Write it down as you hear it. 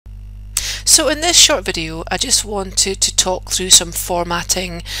So in this short video I just wanted to talk through some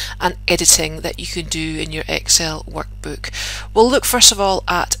formatting and editing that you can do in your Excel workbook. We'll look first of all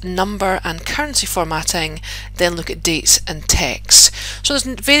at number and currency formatting, then look at dates and text. So there's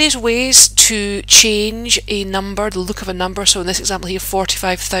various ways to change a number, the look of a number. So in this example here,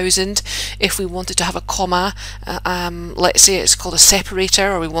 45,000, if we wanted to have a comma, let's say it's called a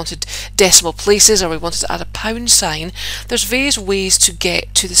separator, or we wanted decimal places, or we wanted to add a pound sign, there's various ways to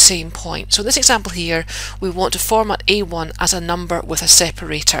get to the same point. So in this example here, we want to format A1 as a number with a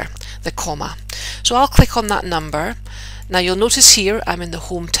separator, the comma. So I'll click on that number. Now you'll notice here I'm in the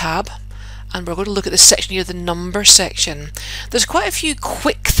Home tab, and we're going to look at this section here, the number section. There's quite a few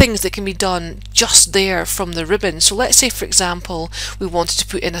quick things that can be done just there from the ribbon. So let's say, for example, we wanted to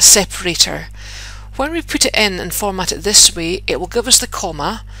put in a separator. When we put it in and format it this way, it will give us the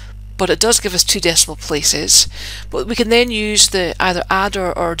comma, but it does give us 2 decimal places. But we can then use the either add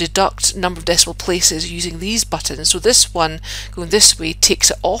or deduct number of decimal places using these buttons. So this one going this way takes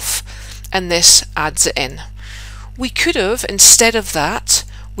it off, and this adds it in. We could have, instead of that,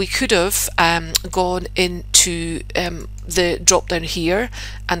 we could have gone into the drop down here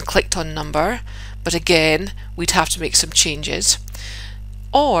and clicked on number, but again we'd have to make some changes.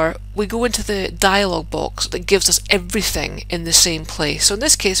 Or we go into the dialog box that gives us everything in the same place. So in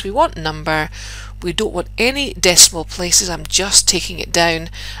this case we want number, we don't want any decimal places, I'm just taking it down,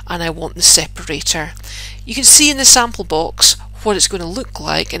 and I want the separator. You can see in the sample box what it's going to look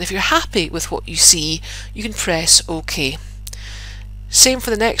like, and if you're happy with what you see, you can press OK. Same for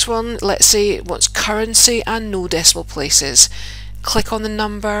the next one. Let's say it wants currency and no decimal places. Click on the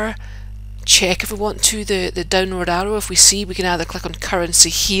number, check if we want to the downward arrow. If we see, we can either click on currency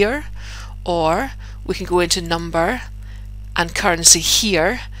here, or we can go into number and currency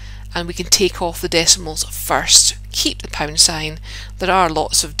here, and we can take off the decimals first. Keep the pound sign. There are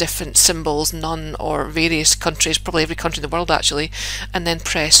lots of different symbols, none or various countries, probably every country in the world actually, and then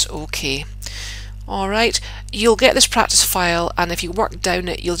press OK. Alright, you'll get this practice file, and if you work down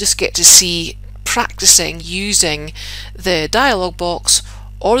it you'll just get to see practicing using the dialog box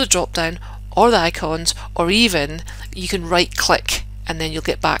or the drop down or the icons, or even you can right click and then you'll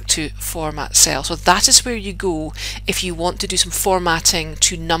get back to format cell. So that is where you go if you want to do some formatting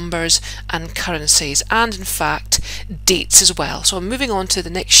to numbers and currencies, and in fact dates as well. So I'm moving on to the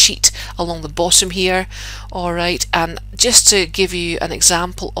next sheet along the bottom here. Alright, and just to give you an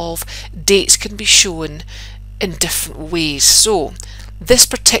example of dates can be shown in different ways. So this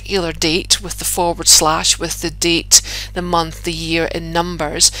particular date with the forward slash, with the date, the month, the year in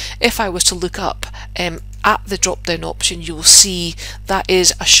numbers, if I was to look up at the drop down option, you'll see that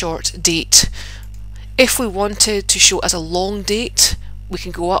is a short date. If we wanted to show as a long date, we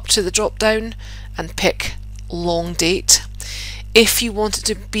can go up to the drop down and pick long date. If you want it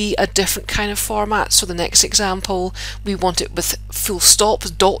to be a different kind of format, so the next example, we want it with full stops,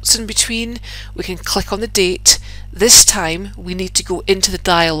 dots in between, we can click on the date. This time we need to go into the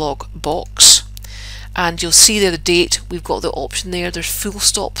dialog box, and you'll see there the date, we've got the option there, there's full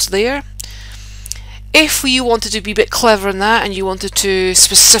stops there. If you wanted to be a bit clever in that and you wanted to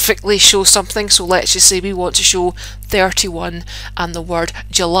specifically show something, so let's just say we want to show 31 and the word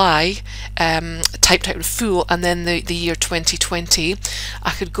July typed out in full, and then the year 2020,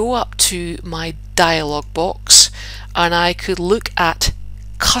 I could go up to my dialog box and I could look at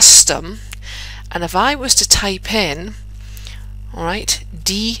custom, and if I was to type in, alright,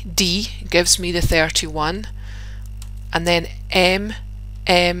 DD gives me the 31, and then M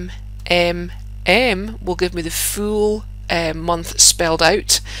will give me the full month spelled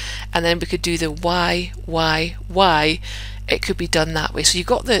out, and then we could do the Y. It could be done that way. So you've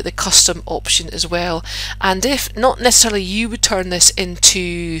got the custom option as well, and if not necessarily you would turn this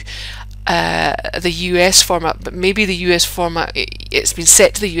into the US format, but maybe the US format, it's been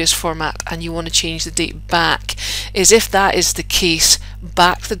set to the US format and you want to change the date back, is if that is the case,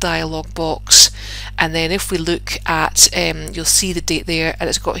 back the dialog box, and then if we look at you'll see the date there, and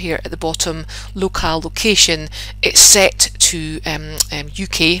it's got here at the bottom locale location, it's set to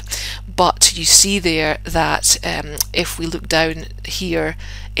UK, but you see there that if we look down here,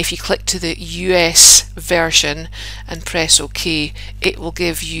 if you click to the US version and press OK, it will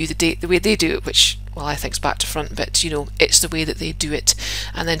give you the date the way they do it, which, well, I think it's back to front, but you know, it's the way that they do it.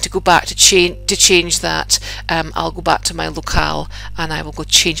 And then to go back to change that, I'll go back to my locale and I will go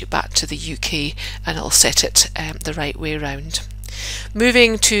change it back to the UK, and it'll set it the right way around.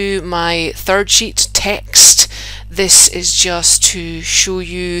 Moving to my third sheet, text. This is just to show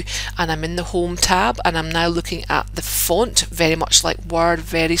you, and I'm in the Home tab and I'm now looking at the font, very much like Word,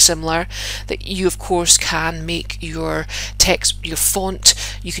 very similar, that you of course can make your text, your font,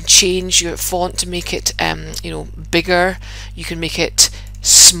 you can change your font to make it bigger, you can make it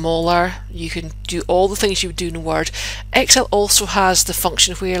smaller, you can do all the things you would do in Word. Excel also has the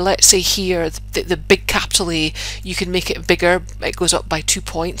function where, let's say here, the big capital A, you can make it bigger, it goes up by 2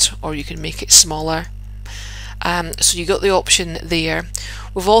 points, or you can make it smaller. So you got the option there.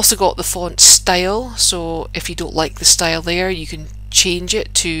 We've also got the font style, so if you don't like the style there, you can change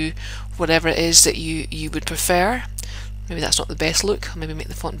it to whatever it is that you would prefer. Maybe that's not the best look, maybe make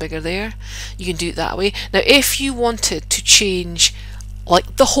the font bigger there. You can do it that way. Now if you wanted to change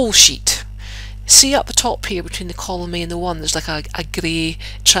like the whole sheet, see up the top here between the column A and the 1, there's like a grey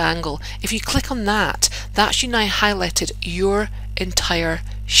triangle. If you click on that, that's you now highlighted your entire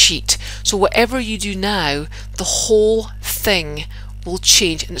sheet. So whatever you do now, the whole thing will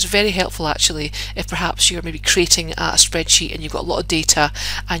change, and it's very helpful actually if perhaps you're maybe creating a spreadsheet and you've got a lot of data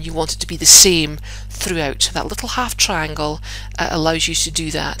and you want it to be the same throughout. That little half triangle allows you to do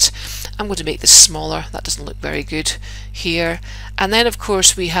that. I'm going to make this smaller, that doesn't look very good here. And then of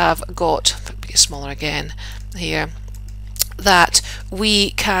course we have got, make it smaller again here, that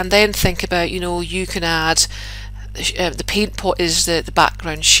we can then think about, you can add the paint pot is the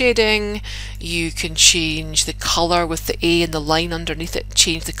background shading. You can change the colour with the A and the line underneath it,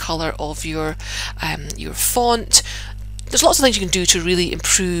 change the colour of your font. There's lots of things you can do to really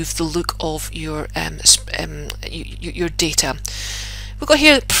improve the look of your data. We've got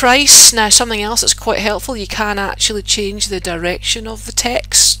here the price. Now something else that's quite helpful, you can actually change the direction of the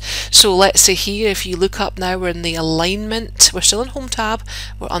text. So let's say here, if you look up now, we're in the alignment, we're still in Home tab,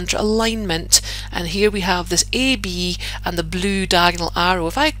 we're under alignment, and here we have this A, B and the blue diagonal arrow.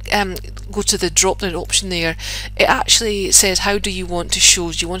 If I go to the drop down option there, it actually says how do you want to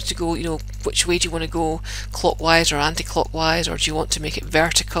show, do you want it to go, which way do you want to go, clockwise or anti-clockwise, or do you want to make it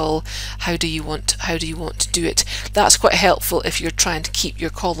vertical, how do you want to do it. That's quite helpful if you're trying to keep your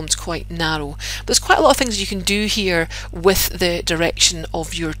columns quite narrow. But there's quite a lot of things you can do here with the direction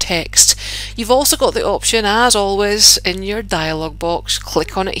of your text. You've also got the option, as always, in your dialog box,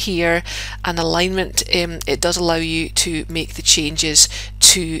 click on it here, and alignment, it does allow you to make the changes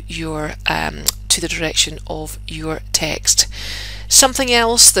to your to the direction of your text. Something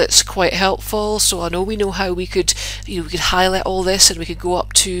else that's quite helpful, so I know we know how we could highlight all this, and we could go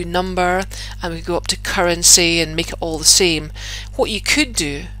up to number and we could go up to currency and make it all the same. What you could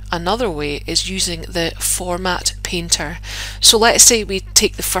do, another way, is using the format painter. So let's say we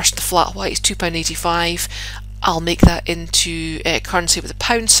take the flat white, it's £2.85. I'll make that into currency with a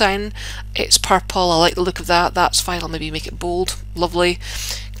pound sign. It's purple, I like the look of that, that's fine. I'll maybe make it bold, lovely.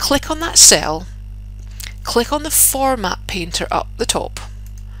 Click on that cell, click on the format painter up the top,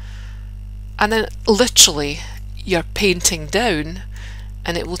 and then literally you're painting down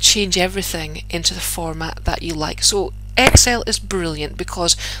and it will change everything into the format that you like. So Excel is brilliant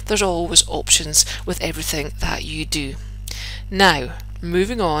because there's always options with everything that you do. Now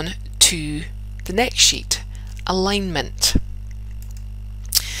moving on to the next sheet, alignment.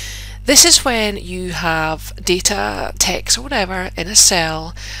 This is when you have data, text or whatever in a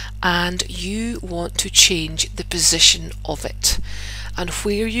cell and you want to change the position of it. And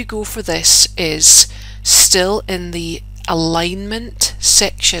where you go for this is still in the alignment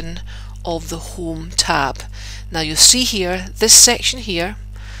section of the Home tab. Now you'll see here, this section here,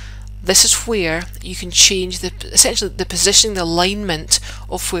 this is where you can change essentially the positioning, the alignment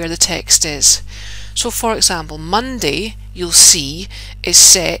of where the text is. So for example, Monday, you'll see, is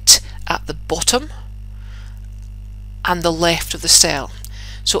set at the bottom and the left of the cell.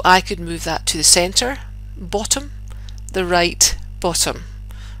 So I could move that to the center, bottom, the right, bottom.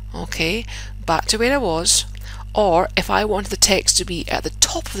 Okay, back to where I was. Or if I wanted the text to be at the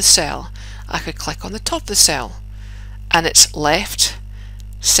top of the cell, I could click on the top of the cell and it's left,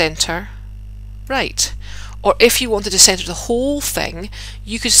 center, right. Or if you wanted to center the whole thing,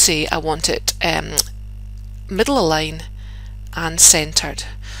 you could say I want it middle align and centered.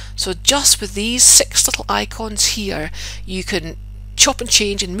 So just with these 6 little icons here, you can chop and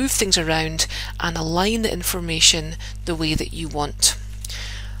change and move things around and align the information the way that you want.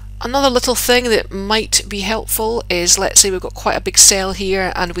 Another little thing that might be helpful is, let's say we've got quite a big cell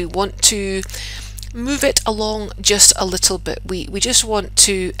here and we want to move it along just a little bit. We just want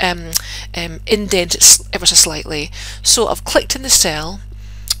to indent it ever so slightly. So I've clicked in the cell,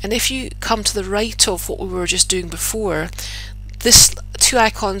 and if you come to the right of what we were just doing before, this 2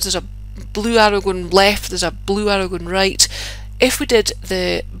 icons, there's a blue arrow going left, there's a blue arrow going right. if we did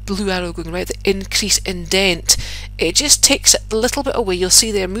the blue arrow going right, the increase indent, it just takes it a little bit away. You'll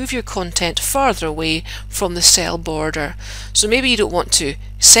see there, move your content farther away from the cell border. So maybe you don't want to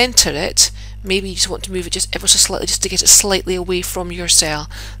center it, maybe you just want to move it just ever so slightly, just to get it slightly away from your cell.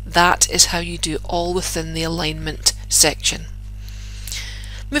 That is how you do it, all within the alignment section.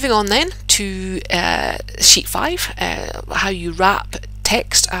 Moving on then to sheet 5, how you wrap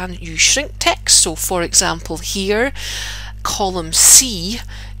text and you shrink text. So for example here, column C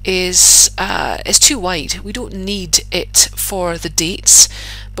is too wide. We don't need it for the dates,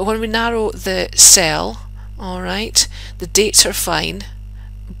 but when we narrow the cell, alright, the dates are fine,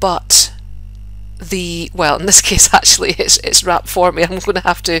 but well, in this case actually it's wrapped for me. I'm going to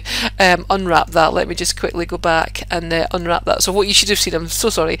have to unwrap that. Let me just quickly go back and unwrap that. So what you should have seen, I'm so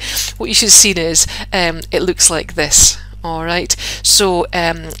sorry, what you should have seen is it looks like this. Alright, so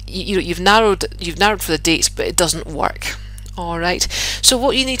you've narrowed for the dates, but it doesn't work. Alright, so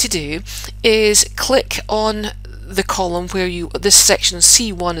what you need to do is click on the column where this section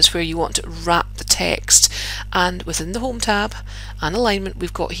C1 is where you want to wrap the text, and within the Home tab and alignment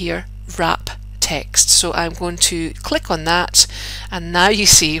we've got here wrap text. So I'm going to click on that, and now you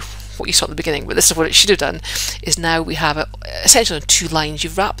see what you saw at the beginning, but this is what it should have done, is now we have it essentially on 2 lines.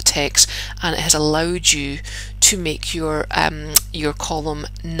 You've wrapped the text and it has allowed you to make your column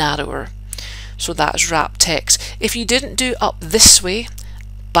narrower. So that's wrap text. If you didn't do up this way,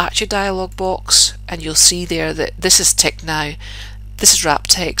 back to your dialog box and you'll see there that this is ticked now. This is wrap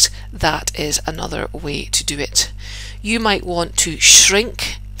text. That is another way to do it. You might want to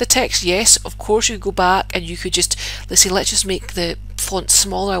shrink the text. Yes, of course, you go back and you could just, let's just make the font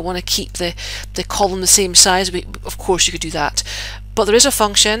smaller. I want to keep the column the same size. Of course you could do that, but there is a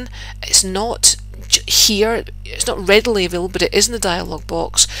function. It's not here, it's not readily available, but it is in the dialog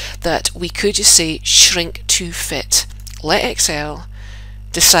box, that we could just say shrink to fit. Let Excel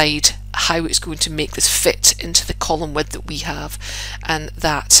decide how it's going to make this fit into the column width that we have, and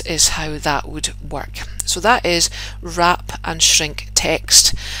that is how that would work. So that is wrap and shrink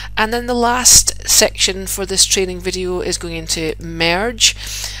text. And then the last section for this training video is going into merge,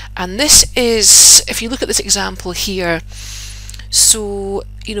 and this is, if you look at this example here, so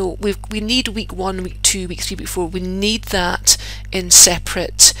you know we need week 1, week 2, week 3, week 4. We need that in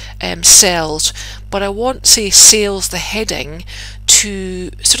separate cells, but I want, say, sales, the heading,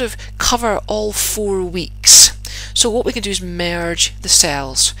 to sort of cover all 4 weeks. So what we can do is merge the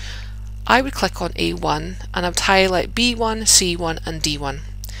cells. I would click on A1 and I would highlight B1, C1 and D1,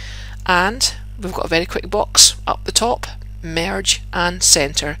 and we've got a very quick box up the top, merge and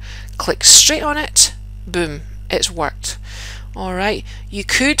center. Click straight on it, boom, it's worked. Alright, you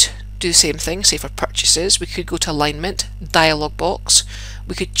could do the same thing, say for purchases. We could go to alignment, dialog box,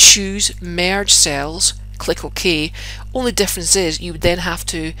 we could choose merge cells, click OK. Only difference is you would then have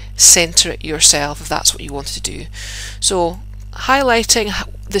to center it yourself if that's what you wanted to do. So highlighting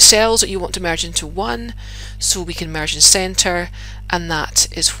the cells that you want to merge into one, so we can merge and center, and that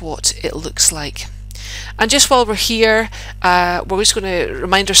is what it looks like. And just while we're here, we're just going to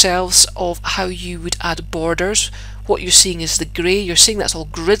remind ourselves of how you would add borders. What you're seeing is the grey. You're seeing that's all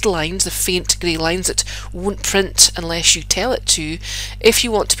grid lines, the faint grey lines that won't print unless you tell it to. If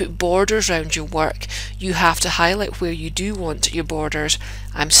you want to put borders around your work, you have to highlight where you do want your borders.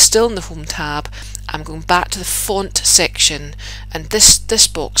 I'm still in the Home tab. I'm going back to the font section, and this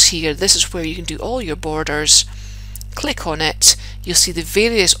box here, this is where you can do all your borders. Click on it, you'll see the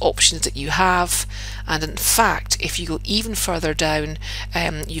various options that you have, and in fact if you go even further down,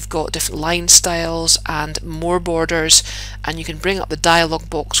 you've got different line styles and more borders, and you can bring up the dialog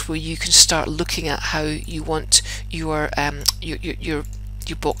box where you can start looking at how you want your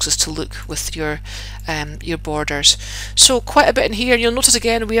boxes to look with your borders. So quite a bit in here. You'll notice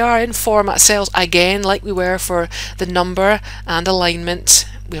again we are in format cells again, like we were for the number and alignment.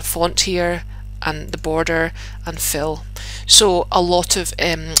 We have font here and the border and fill. So a lot of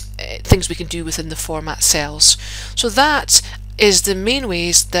things we can do within the format cells. So that is the main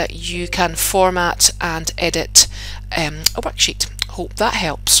ways that you can format and edit a worksheet. Hope that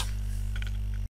helps.